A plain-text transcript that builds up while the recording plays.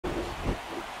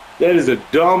That is a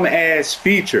dumb ass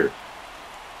feature.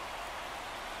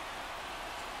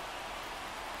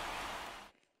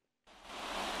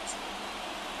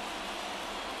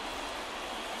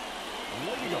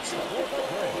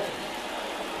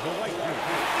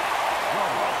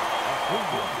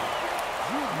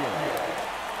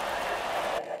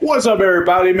 What's up,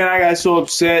 everybody? Man, I got so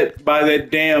upset by that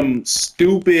damn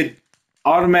stupid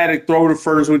automatic throw to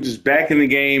first, which is back in the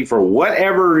game for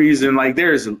whatever reason. Like,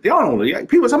 y'all know,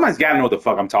 people somebody's got to know what the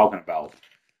fuck I'm talking about.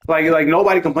 Like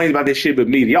nobody complains about this shit but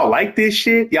me. Y'all like this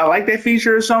shit? Y'all like that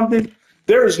feature or something?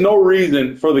 There is no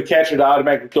reason for the catcher to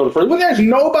automatically throw to first. But there's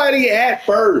nobody at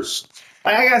first.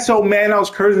 Like, I got so mad I was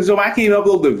cursing so I can't even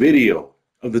upload the video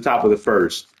of the top of the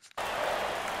first.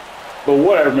 But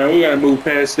whatever, man. We gotta move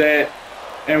past that.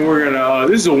 And we're gonna.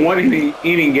 This is a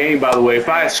one-inning game, by the way. If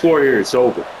I score here, it's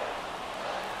over.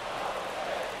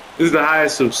 This is the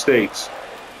highest of stakes.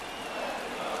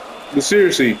 But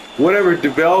seriously, whatever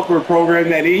developer program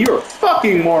that is, you're a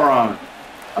fucking moron.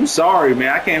 I'm sorry, man.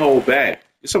 I can't hold back.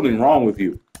 There's something wrong with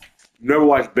you. You never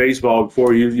watched baseball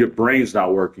before. Your brain's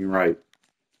not working right.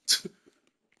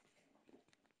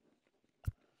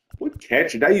 What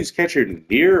catcher? Did I use catcher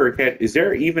near or catch? Is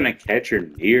there even a catcher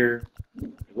near?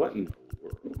 What in the world?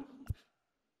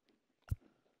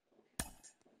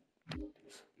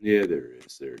 Yeah, there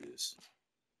is. There it is.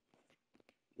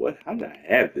 What? How did I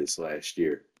have this last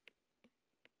year?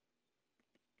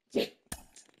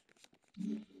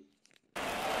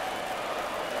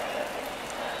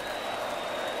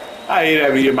 I hate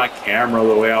having to get my camera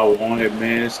the way I want it,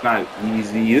 man. It's not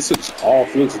easy. This looks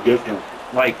off. It looks different.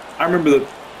 Like, I remember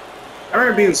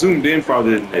being zoomed in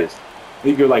farther than this.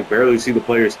 You could like barely see the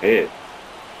player's head.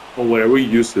 But whatever, we're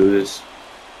used to this.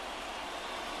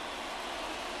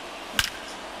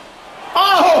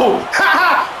 Oh!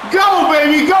 Go,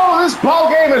 baby, go! This ball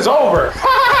game is over.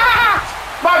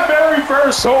 My very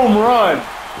first home run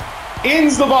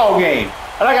ends the ball game.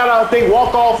 And I got to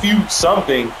walk off you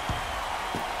something.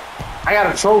 I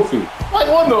got a trophy. Like,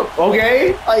 what the?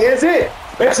 Okay. Like, that's it.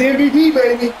 That's the MVP,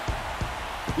 baby.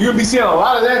 You're going to be seeing a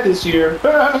lot of that this year.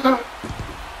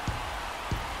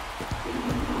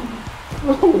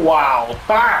 Wow.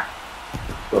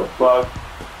 The fuck?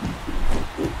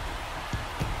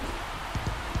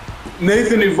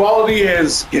 Nathan Eovaldi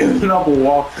has given up a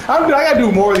walk. I got to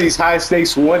do more of these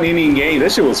high-stakes one-inning games.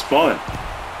 That shit was fun.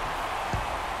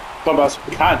 Talking about some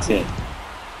content.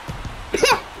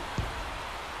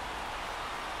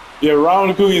 Yeah,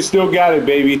 Ron Cool, you still got it,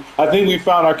 baby. I think we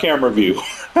found our camera view.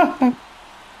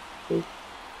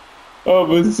 Oh,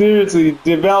 but seriously,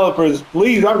 developers,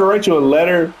 please, I'm gonna write you a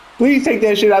letter. Please take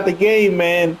that shit out the game,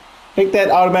 man. Take that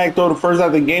automatic throw to first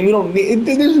out the game. We don't need.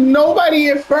 There's nobody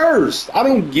at first. I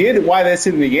don't get why that's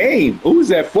in the game. Who's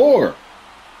that for?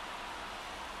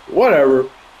 Whatever.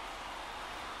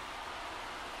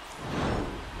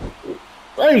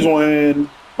 Braves win.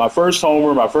 My first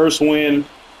homer, my first win.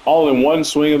 All in one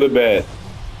swing of the bat.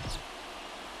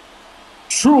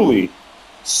 Truly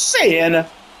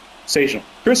sensational.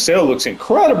 Chris Sale looks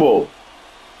incredible.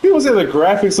 People say the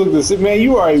graphics look the same. Man,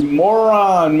 you are a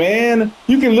moron, man.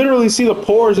 You can literally see the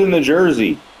pores in the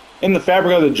jersey, in the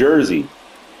fabric of the jersey.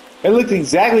 It looked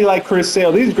exactly like Chris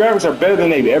Sale. These graphics are better than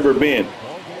they've ever been.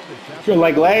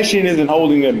 Like, last year isn't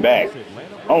holding them back.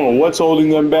 I don't know what's holding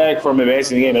them back from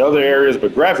advancing the game in other areas,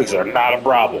 but graphics are not a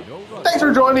problem. Thanks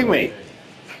for joining me.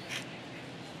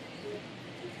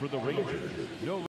 For the Rangers.